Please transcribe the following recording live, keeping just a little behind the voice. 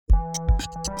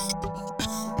So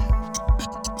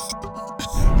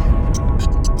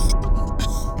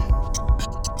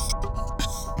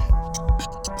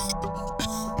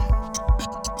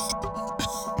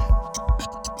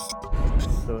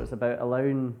it's about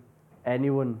allowing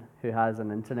anyone who has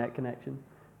an internet connection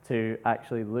to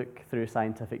actually look through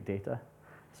scientific data.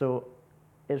 So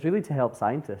it's really to help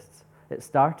scientists. It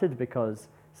started because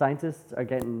scientists are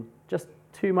getting just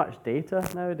too much data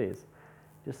nowadays.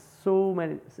 Just so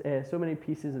many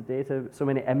pieces of data, so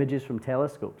many images from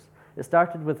telescopes. It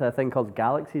started with a thing called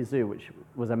Galaxy Zoo, which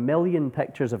was 1 million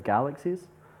pictures of galaxies.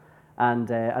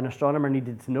 And an astronomer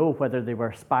needed to know whether they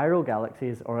were spiral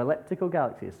galaxies or elliptical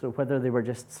galaxies, so whether they were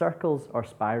just circles or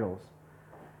spirals.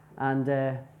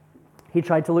 And he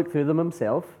tried to look through them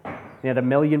himself. He had 1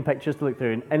 million pictures to look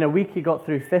through. And in a week, he got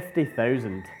through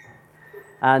 50,000.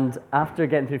 And after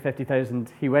getting through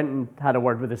 50,000, he went and had a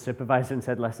word with his supervisor and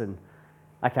said, listen,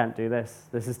 I can't do this.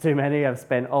 This is too many. I've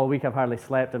spent all week, I've hardly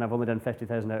slept, and I've only done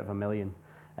 50,000 out of 1 million.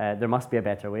 There must be a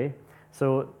better way.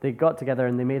 So they got together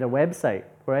and they made a website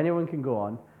where anyone can go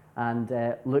on and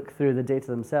look through the data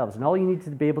themselves. And all you need to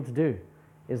be able to do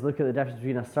is look at the difference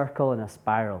between a circle and a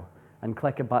spiral and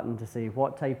click a button to say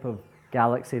what type of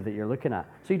galaxy that you're looking at.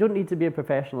 So you don't need to be a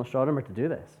professional astronomer to do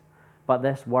this, but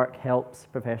this work helps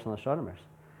professional astronomers.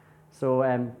 So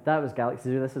that was Galaxy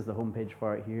Zoo. This is the homepage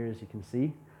for it here, as you can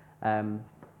see.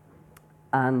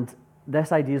 And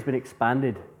this idea has been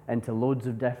expanded into loads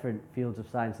of different fields of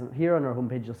science. And here on our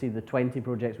homepage, you'll see the 20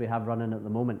 projects we have running at the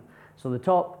moment. So the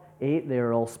top 8,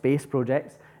 they're all space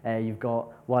projects. You've got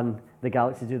one, the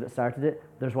Galaxy Zoo that started it.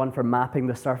 There's one for mapping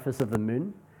the surface of the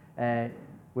moon.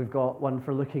 We've got one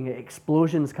for looking at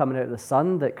explosions coming out of the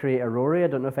sun that create aurorae. I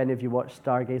don't know if any of you watched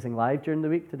Stargazing Live during the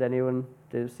week. Did anyone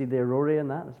see the aurorae in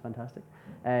that? That's fantastic.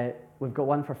 We've got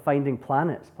one for finding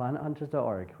planets,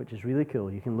 planethunters.org, which is really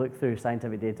cool. You can look through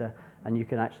scientific data and you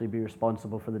can actually be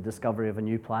responsible for the discovery of a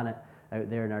new planet out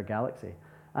there in our galaxy.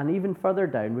 And even further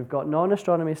down, we've got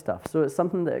non-astronomy stuff. So it's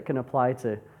something that can apply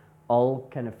to all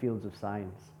kind of fields of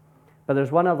science. But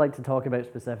there's one I'd like to talk about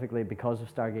specifically because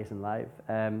of Stargazing Live.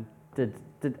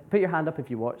 Put your hand up if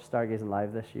you watched Stargazing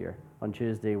Live this year on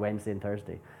Tuesday, Wednesday, and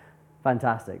Thursday.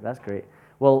 Fantastic, that's great.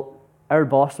 Well, our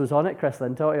boss was on it, Chris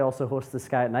Lintott. He also hosts the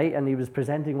Sky at Night, and he was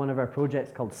presenting one of our projects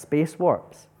called Space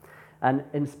Warps. And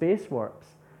in Space Warps,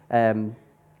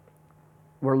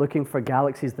 we're looking for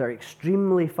galaxies that are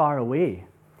extremely far away,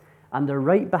 and they're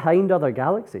right behind other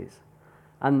galaxies.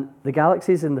 And the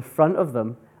galaxies in the front of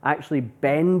them actually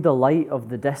bend the light of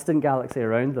the distant galaxy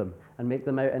around them and make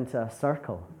them out into a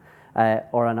circle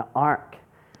or an arc.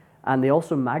 And they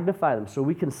also magnify them, so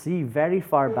we can see very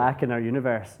far back in our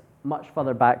universe, much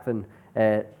further back than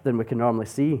we can normally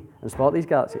see and spot these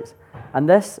galaxies. And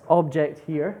this object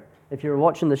here, if you were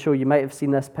watching the show, you might have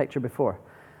seen this picture before.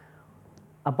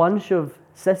 A bunch of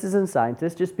citizen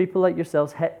scientists, just people like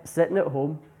yourselves, sitting at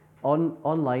home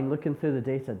online looking through the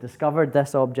data, discovered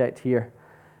this object here.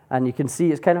 And you can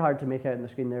see, it's kind of hard to make out on the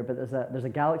screen there, but there's a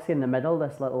galaxy in the middle,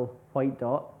 this little white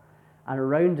dot, and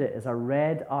around it is a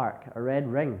red arc, a red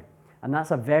ring. And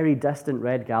that's a very distant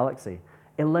red galaxy,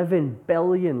 11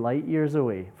 billion light years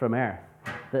away from Earth,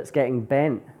 that's getting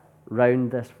bent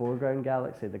round this foreground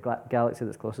galaxy, the galaxy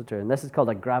that's closer to it. And this is called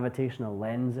a gravitational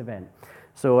lens event.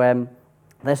 So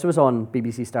this was on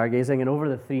BBC Stargazing, and over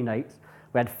the 3 nights,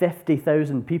 we had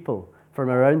 50,000 people from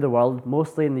around the world,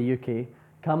 mostly in the UK,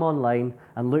 come online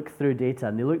and look through data.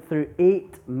 And they looked through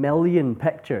 8 million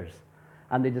pictures,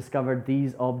 and they discovered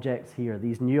these objects here,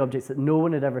 these new objects that no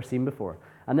one had ever seen before.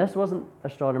 And this wasn't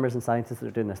astronomers and scientists that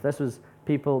were doing this. This was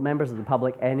people, members of the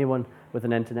public, anyone with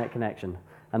an internet connection.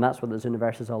 And that's what this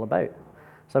universe is all about.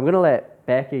 So I'm going to let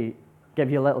Becky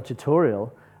give you a little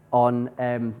tutorial on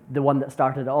the one that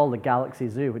started it all, the Galaxy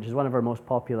Zoo, which is one of our most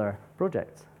popular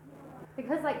projects.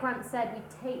 Because, like Grant said,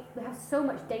 we have so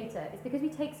much data. It's because we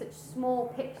take such small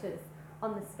pictures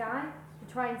on the sky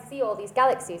to try and see all these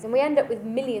galaxies, and we end up with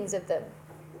millions of them.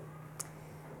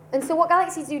 And so what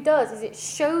Galaxy Zoo does is it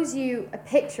shows you a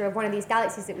picture of one of these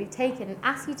galaxies that we've taken and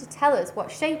asks you to tell us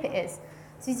what shape it is.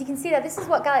 So as you can see there, this is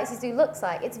what Galaxy Zoo looks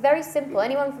like. It's very simple.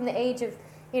 Anyone from the age of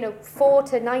 4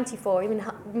 to 94,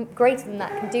 even greater than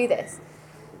that, can do this.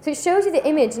 So it shows you the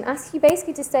image and asks you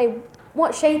basically to say,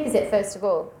 what shape is it, first of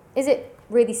all? Is it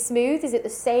really smooth? Is it the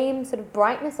same sort of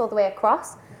brightness all the way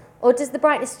across? Or does the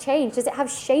brightness change? Does it have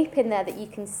shape in there that you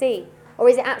can see? Or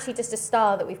is it actually just a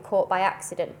star that we've caught by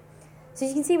accident? So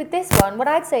as you can see with this one, what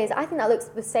I'd say is I think that looks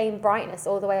the same brightness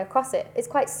all the way across it. It's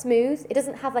quite smooth. It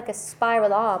doesn't have like a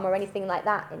spiral arm or anything like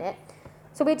that in it.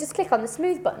 So we just click on the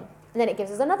smooth button, and then it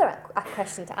gives us another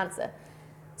question to answer.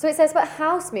 So it says, but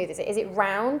how smooth is it? Is it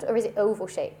round or is it oval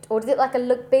shaped? Or does it like a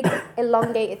big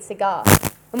elongated cigar?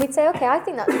 And we'd say, okay, I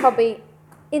think that's probably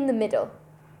in the middle.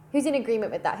 Who's in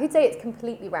agreement with that? Who'd say it's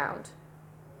completely round?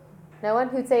 No one?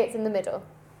 Who'd say it's in the middle?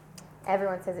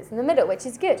 Everyone says it's in the middle, which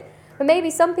is good. But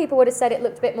maybe some people would have said it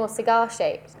looked a bit more cigar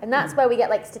shaped. And that's where we get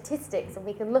like statistics and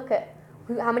we can look at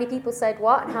how many people said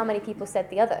what and how many people said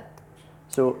the other.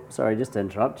 So, sorry, just to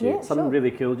interrupt you. Yeah, Something sure.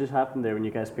 really cool just happened there when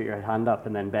you guys put your hand up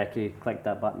and then Becky clicked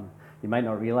that button. You might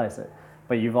not realise it,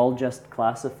 but you've all just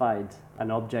classified an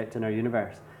object in our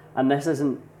universe. And this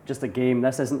isn't just a game,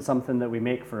 this isn't something that we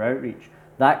make for outreach.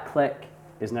 That click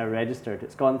is now registered,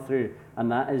 it's gone through, and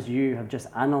that is you have just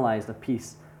analysed a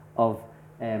piece of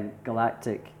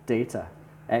galactic data,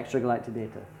 extragalactic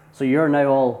data. So you're now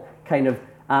all kind of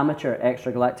amateur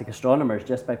extragalactic astronomers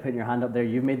just by putting your hand up there.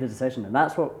 You've made the decision, and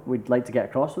that's what we'd like to get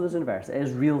across with this universe. It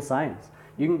is real science.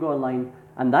 You can go online,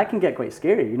 and that can get quite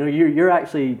scary. You know, you're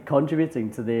actually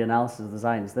contributing to the analysis of the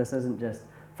science. This isn't just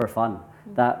for fun.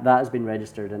 That has been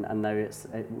registered, and now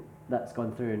that's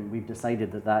gone through, and we've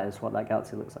decided that is what that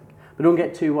galaxy looks like. But don't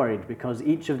get too worried, because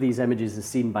each of these images is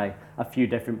seen by a few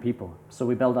different people. So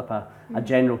we build up a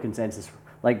general consensus,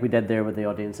 like we did there with the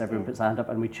audience. Everyone puts their hand up,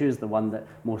 and we choose the one that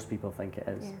most people think it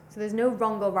is. Yeah. So there's no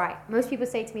wrong or right. Most people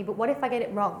say to me, but what if I get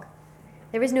it wrong?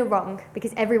 There is no wrong,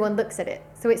 because everyone looks at it.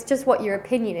 So it's just what your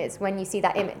opinion is when you see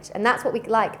that image. And that's what we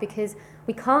like, because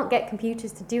we can't get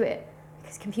computers to do it,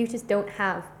 because computers don't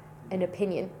have an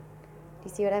opinion. Do you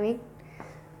see what I mean?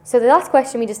 So the last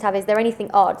question we just have, is there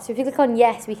anything odd? So if you click on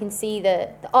yes, we can see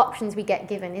the options we get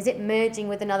given. Is it merging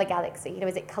with another galaxy? You know,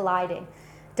 is it colliding?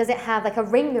 Does it have like a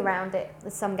ring around it,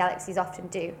 as some galaxies often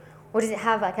do? Or does it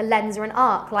have like a lens or an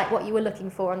arc, like what you were looking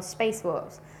for on Space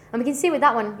Wars? And we can see with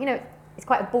that one, you know, it's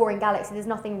quite a boring galaxy. There's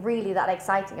nothing really that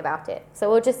exciting about it. So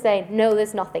we'll just say, no,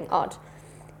 there's nothing odd.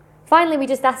 Finally, we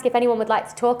just ask if anyone would like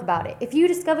to talk about it. If you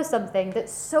discover something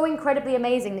that's so incredibly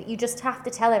amazing that you just have to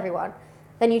tell everyone,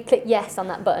 then you click yes on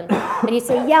that button. And you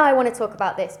say, yeah, I want to talk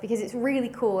about this because it's really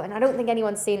cool and I don't think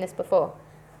anyone's seen this before.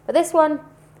 But this one,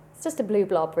 it's just a blue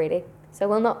blob, really. So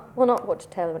we'll not want to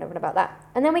tell anyone about that.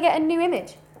 And then we get a new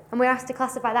image, and we're asked to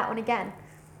classify that one again.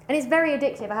 And it's very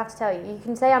addictive, I have to tell you. You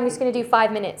can say, I'm just going to do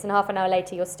 5 minutes, and half an hour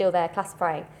later, you're still there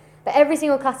classifying. But every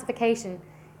single classification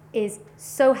is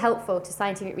so helpful to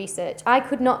scientific research. I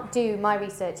could not do my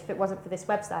research if it wasn't for this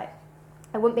website.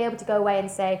 I wouldn't be able to go away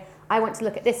and say, I want to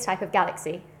look at this type of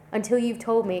galaxy, until you've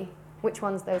told me which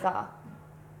ones those are.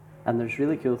 And there's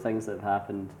really cool things that have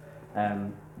happened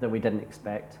that we didn't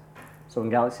expect. So when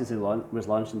Galaxies was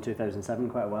launched in 2007,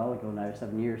 quite a while ago now,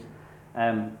 7 years,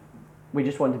 we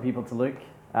just wanted people to look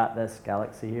at this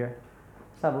galaxy here.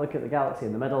 Just have a look at the galaxy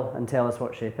in the middle and tell us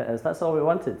what shape it is. That's all we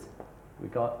wanted.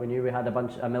 We knew we had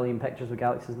a million pictures with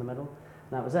galaxies in the middle,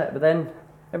 and that was it. But then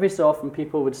every so often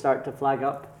people would start to flag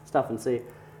up stuff and say,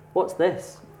 what's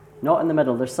this? Not in the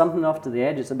middle, there's something off to the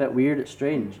edge, it's a bit weird, it's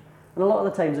strange. And a lot of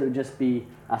the times it would just be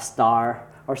a star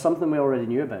or something we already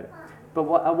knew about. But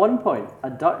at one point, a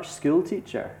Dutch school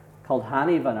teacher called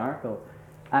Hanny van Arkel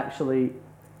actually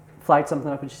flagged something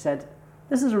up, and she said,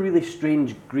 this is a really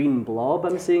strange green blob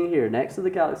I'm seeing here next to the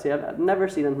galaxy. I've never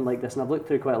seen anything like this, and I've looked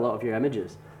through quite a lot of your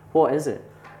images. What is it?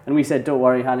 And we said, don't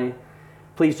worry, Hanny,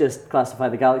 please just classify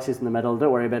the galaxies in the middle,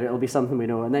 don't worry about it, it'll be something we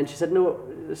know. And then she said, no,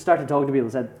 started talking to people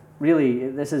and said, really,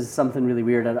 this is something really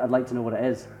weird, I'd like to know what it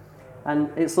is. And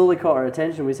it slowly caught our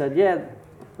attention. We said, yeah,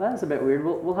 that's a bit weird,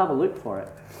 we'll have a look for it.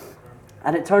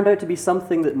 And it turned out to be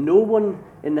something that no one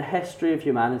in the history of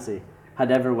humanity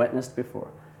had ever witnessed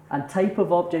before. A type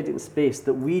of object in space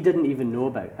that we didn't even know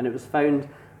about. And it was found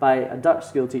by a Dutch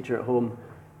school teacher at home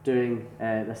doing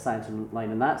the science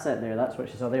line. And that's it there, that's what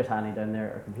she saw. There's Hanny down there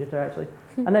at her computer, actually.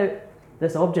 And now,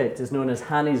 this object is known as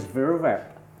Hanny's Voorwerp.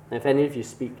 And if any of you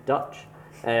speak Dutch,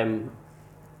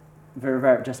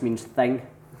 Voorwerp just means thing.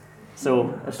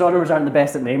 So astronomers aren't the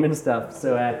best at naming stuff.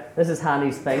 So this is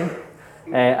Hanny's thing.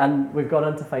 And we've gone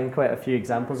on to find quite a few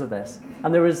examples of this.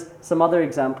 And there was some other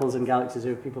examples in galaxies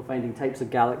of people finding types of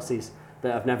galaxies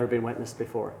that have never been witnessed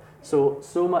before.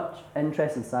 So much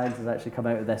interest in science has actually come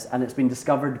out of this, and it's been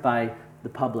discovered by the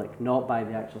public, not by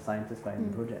the actual scientists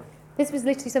behind the project. This was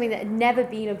literally something that had never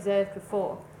been observed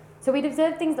before. So we'd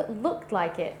observed things that looked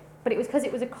like it, but it was because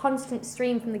it was a constant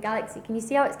stream from the galaxy. Can you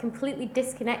see how it's completely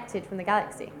disconnected from the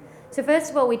galaxy? So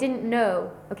first of all, we didn't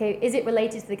know, okay, is it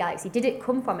related to the galaxy? Did it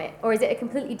come from it? Or is it a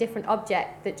completely different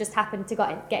object that just happened to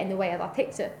get in the way of our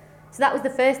picture? So that was the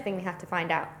first thing we had to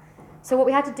find out. So what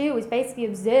we had to do was basically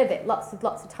observe it lots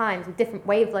of times with different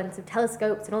wavelengths of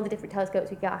telescopes and all the different telescopes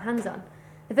we could get our hands on.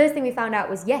 The first thing we found out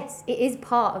was, yes, it is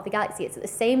part of the galaxy. It's at the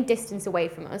same distance away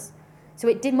from us. So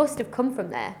it must have come from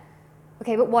there.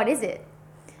 Okay, but what is it?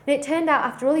 And it turned out,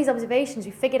 after all these observations,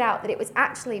 we figured out that it was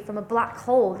actually from a black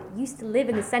hole that used to live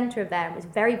in the centre of there and was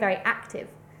very, very active.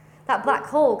 That black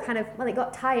hole kind of, well, it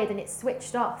got tired and it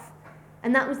switched off.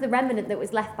 And that was the remnant that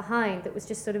was left behind, that was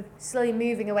just sort of slowly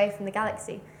moving away from the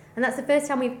galaxy. And that's the first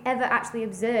time we've ever actually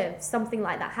observed something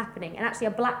like that happening, and actually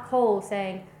a black hole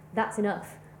saying, that's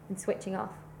enough, and switching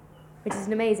off, which is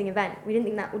an amazing event. We didn't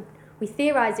think that would, we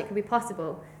theorised it could be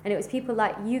possible, and it was people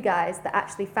like you guys that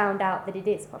actually found out that it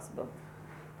is possible.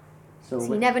 So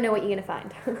you never know what you're going to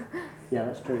find. Yeah,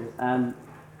 that's true.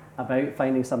 About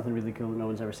finding something really cool that no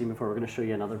one's ever seen before, we're going to show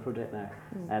you another project now.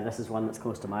 This is one that's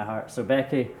close to my heart. So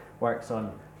Becky works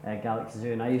on Galaxy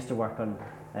Zoo, and I used to work on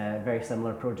a very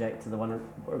similar project to the one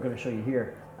we're going to show you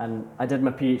here. And I did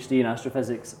my PhD in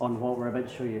astrophysics on what we're about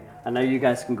to show you. And now you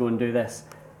guys can go and do this.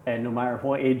 No matter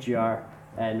what age you are,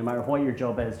 no matter what your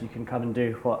job is, you can come and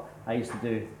do what I used to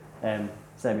do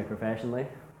semi-professionally.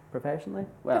 Professionally?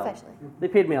 Well, Professionally. They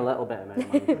paid me a little bit of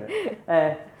money for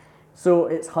it. So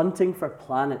it's hunting for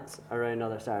planets around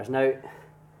other stars. Now,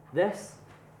 this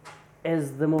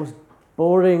is the most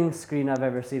boring screen I've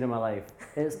ever seen in my life.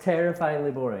 It's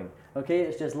terrifyingly boring. Okay,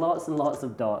 it's just lots and lots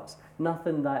of dots.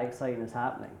 Nothing that exciting is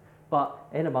happening. But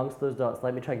in amongst those dots,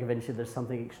 let me try and convince you there's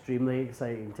something extremely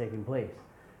exciting taking place.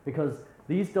 Because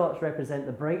these dots represent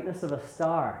the brightness of a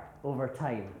star over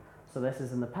time. So this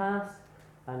is in the past,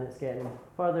 and it's getting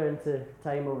further into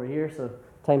time over here, so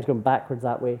time's going backwards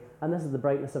that way. And this is the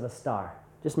brightness of a star,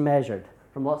 just measured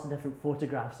from lots of different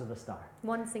photographs of a star.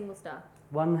 One single star.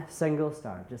 One single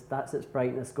star, just that's its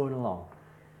brightness going along.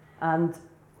 And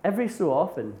every so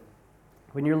often,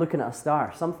 when you're looking at a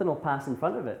star, something will pass in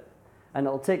front of it, and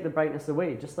it'll take the brightness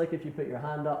away, just like if you put your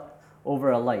hand up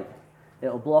over a light.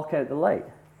 It'll block out the light.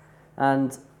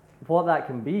 And what that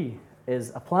can be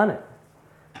is a planet.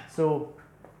 So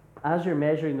as you're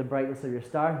measuring the brightness of your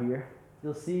star here,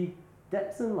 you'll see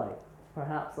dips in light,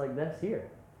 perhaps like this here,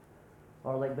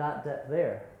 or like that dip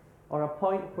there, or a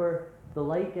point where the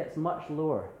light gets much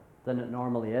lower than it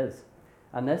normally is.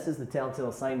 And this is the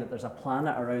telltale sign that there's a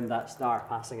planet around that star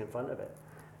passing in front of it.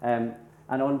 And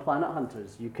on Planet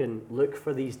Hunters, you can look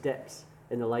for these dips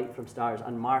in the light from stars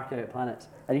and mark out planets.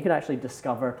 And you can actually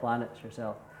discover planets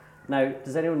yourself. Now,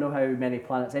 does anyone know how many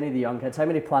planets, any of the young kids, how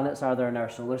many planets are there in our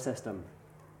solar system?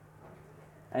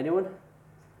 Anyone?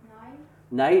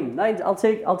 9? 9? I'll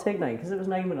take 9, because it was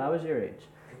 9 when I was your age.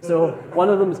 So one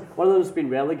of them's been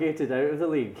relegated out of the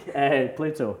league,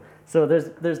 Pluto. So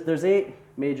there's 8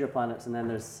 major planets, and then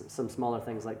there's some smaller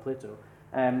things like Pluto.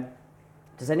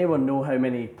 Does anyone know how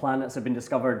many planets have been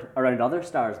discovered around other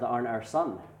stars that aren't our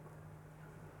sun?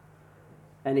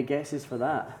 Any guesses for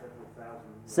that?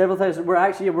 Several thousand.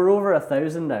 We're over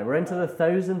 1,000 now. We're into the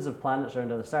thousands of planets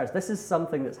around other stars. This is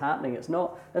something that's happening.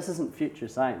 This isn't future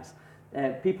science.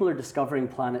 People are discovering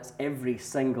planets every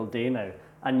single day now,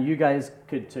 and you guys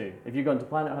could too. If you go onto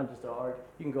planethunters.org,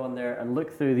 you can go on there and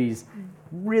look through these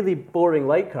really boring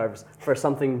light curves for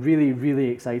something really, really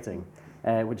exciting,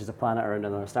 which is a planet around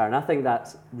another star. And I think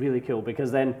that's really cool,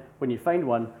 because then when you find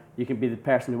one, you can be the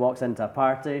person who walks into a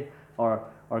party or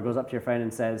goes up to your friend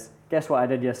and says, guess what I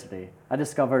did yesterday? I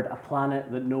discovered a planet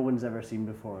that no one's ever seen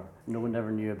before, no one ever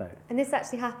knew about. And this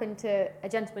actually happened to a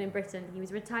gentleman in Britain. He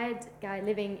was a retired guy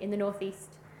living in the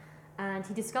northeast, and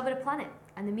he discovered a planet.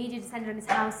 And the media descended on his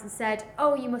house and said,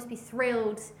 oh, you must be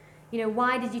thrilled.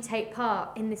 Why did you take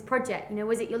part in this project?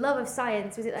 Was it your love of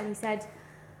science? Was it? And he said,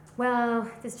 well,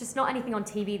 there's just not anything on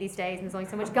TV these days, and there's only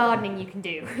so much gardening you can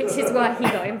do, which is why he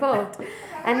got involved.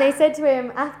 And they said to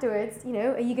him afterwards,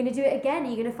 are you going to do it again? Are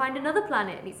you going to find another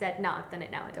planet? And he said, no, I've done it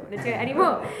now. I don't want to do it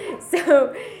anymore.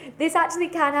 So this actually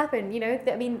can happen.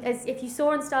 As if you saw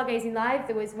on Stargazing Live,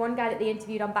 there was one guy that they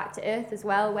interviewed on Back to Earth as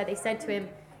well, where they said to him,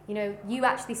 you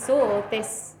actually saw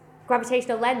this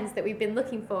gravitational lens that we've been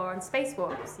looking for on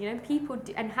spacewalks. People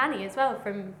and Hanny as well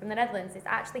from the Netherlands. This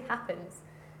actually happens.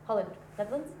 Holland,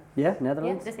 Netherlands? Yeah,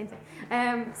 Netherlands. Yeah, the same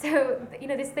thing. So,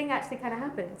 this thing actually kind of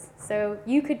happens. So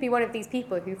you could be one of these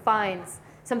people who finds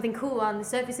something cool on the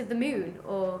surface of the moon,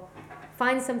 or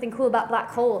finds something cool about black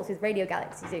holes with Radio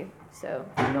Galaxy Zoo. So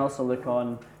you can also look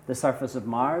on the surface of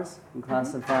Mars and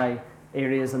classify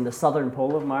areas in the southern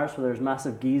pole of Mars where there's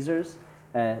massive geysers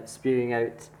spewing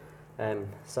out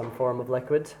some form of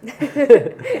liquid.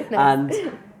 And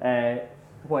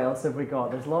what else have we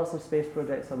got? There's lots of space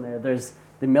projects on there. There's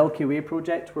the Milky Way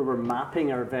project, where we're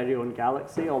mapping our very own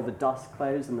galaxy, all the dust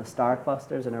clouds and the star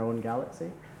clusters in our own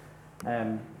galaxy.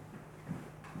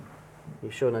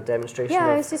 You've shown a demonstration. Yeah,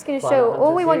 I was just going to show,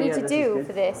 all we want you to do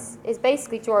for this is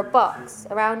basically draw a box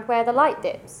around where the light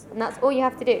dips, and that's all you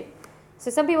have to do. So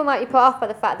some people might be put off by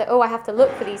the fact that, I have to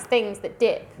look for these things that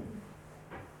dip.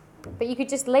 But you could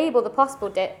just label the possible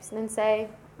dips and then say,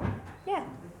 yeah,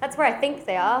 that's where I think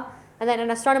they are. And then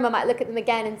an astronomer might look at them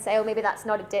again and say, oh, maybe that's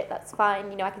not a dip, that's fine.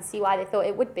 You know, I can see why they thought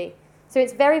it would be. So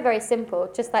it's very, very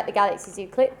simple, just like the Galaxy Zoo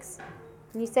clicks.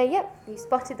 And you say, yep, you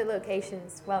spotted the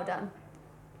locations, well done.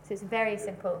 So it's very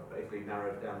simple. Basically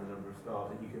narrows down the number of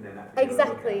stars that you can then actually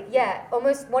Exactly, yeah.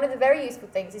 Almost one of the very useful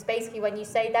things is basically when you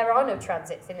say there are no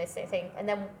transits in this thing, and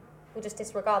then we'll just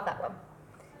disregard that one.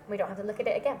 We don't have to look at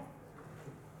it again.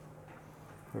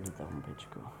 Where did the homepage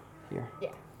go? Here.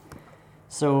 Yeah.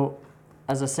 So,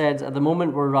 as I said, at the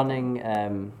moment we're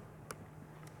running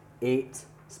 8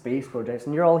 space projects,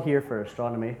 and you're all here for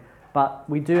astronomy, but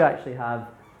we do actually have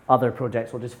other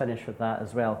projects, we'll just finish with that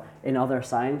as well, in other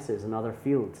sciences and other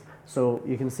fields. So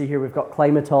you can see here we've got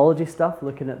climatology stuff,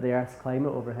 looking at the Earth's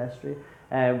climate over history.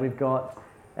 We've got,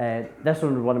 this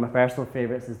one of my personal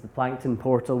favourites is the Plankton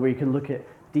Portal, where you can look at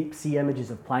deep sea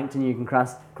images of plankton. You can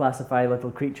classify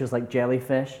little creatures like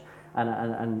jellyfish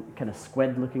and kind of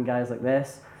squid looking guys like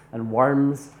this, and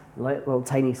worms, little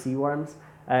tiny sea worms.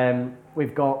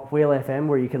 We've got Whale FM,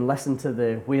 where you can listen to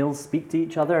the whales speak to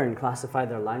each other and classify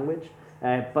their language.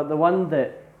 But the one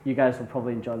that you guys will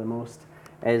probably enjoy the most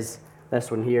is this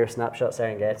one here, Snapshot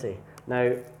Serengeti.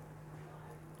 Now,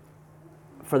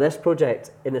 for this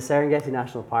project, in the Serengeti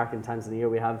National Park in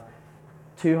Tanzania, we have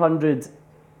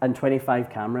 225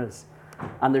 cameras,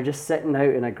 and they're just sitting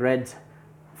out in a grid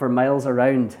for miles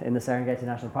around in the Serengeti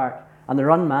National Park, and they're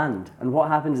unmanned. And what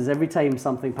happens is every time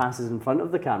something passes in front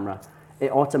of the camera,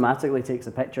 it automatically takes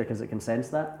a picture because it can sense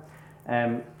that.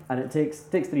 And it takes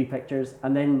 3 pictures,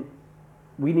 and then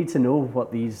we need to know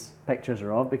what these pictures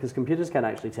are of, because computers can't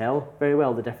actually tell very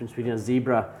well the difference between a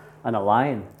zebra and a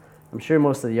lion. I'm sure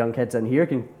most of the young kids in here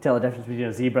can tell the difference between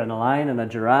a zebra and a lion, and a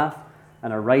giraffe,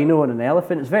 and a rhino and an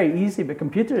elephant. It's very easy, but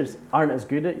computers aren't as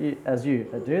good as you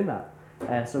at doing that.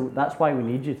 So that's why we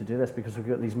need you to do this, because we've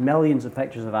got these millions of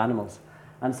pictures of animals.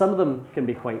 And some of them can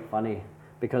be quite funny,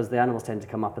 because the animals tend to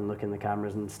come up and look in the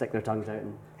cameras and stick their tongues out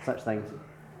and such things.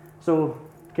 So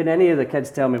can any of the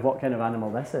kids tell me what kind of animal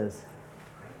this is?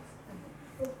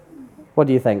 What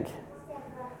do you think?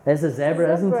 It's a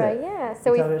zebra, isn't it? Yeah.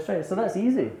 So that's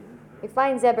easy. We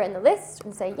find zebra in the list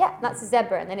and say, yeah, that's a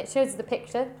zebra. And then it shows us the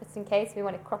picture, just in case we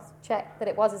want to cross-check that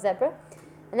it was a zebra.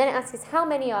 And then it asks us, how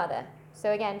many are there?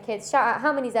 So again, kids, shout out,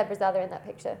 how many zebras are there in that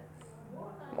picture?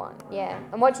 1, yeah.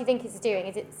 And what do you think it's doing?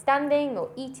 Is it standing or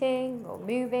eating or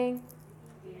moving?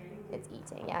 It's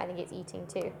eating, yeah, I think it's eating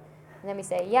too. And then we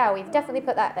say, yeah, we've definitely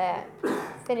put that there.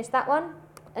 Finish that one,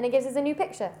 and it gives us a new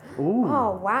picture. Ooh.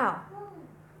 Oh, wow.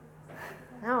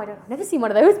 No, I've never seen one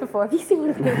of those before. Have you seen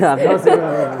one of those? I've not seen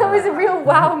one of those. That was a real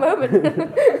wow moment.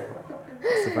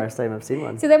 It's the first time I've seen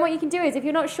one. So then what you can do is, if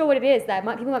you're not sure what it is,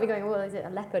 people might be going, well, is it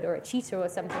a leopard or a cheetah or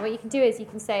something? What you can do is you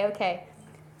can say, okay,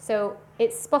 so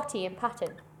it's spotty in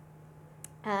pattern,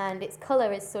 and its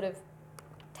colour is sort of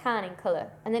tan in colour,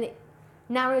 and then it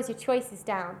narrows your choices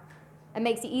down and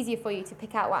makes it easier for you to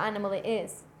pick out what animal it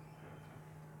is.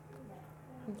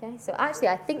 Okay, so actually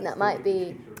I think that might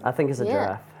be... I think it's a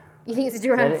giraffe. You think it's a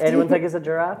giraffe? Anyone think it's a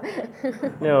giraffe?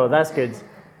 No, that's good.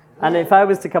 And if I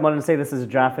was to come on and say this is a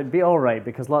giraffe, it'd be all right,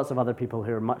 because lots of other people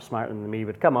who are much smarter than me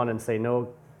would come on and say,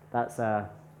 no, that's a...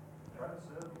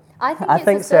 I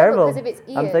think it's a serval because of its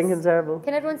ears. I'm thinking serval.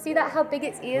 Can everyone see that, how big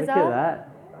its ears Look are? at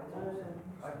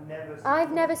that.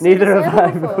 I've never seen a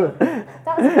serval before.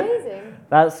 That's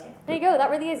amazing. There you go, that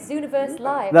really is Zooniverse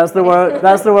Live. That's the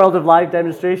world of live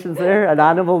demonstrations there, an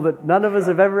animal that none of us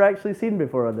have ever actually seen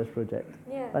before on this project.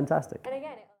 Yeah. Fantastic. And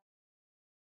again,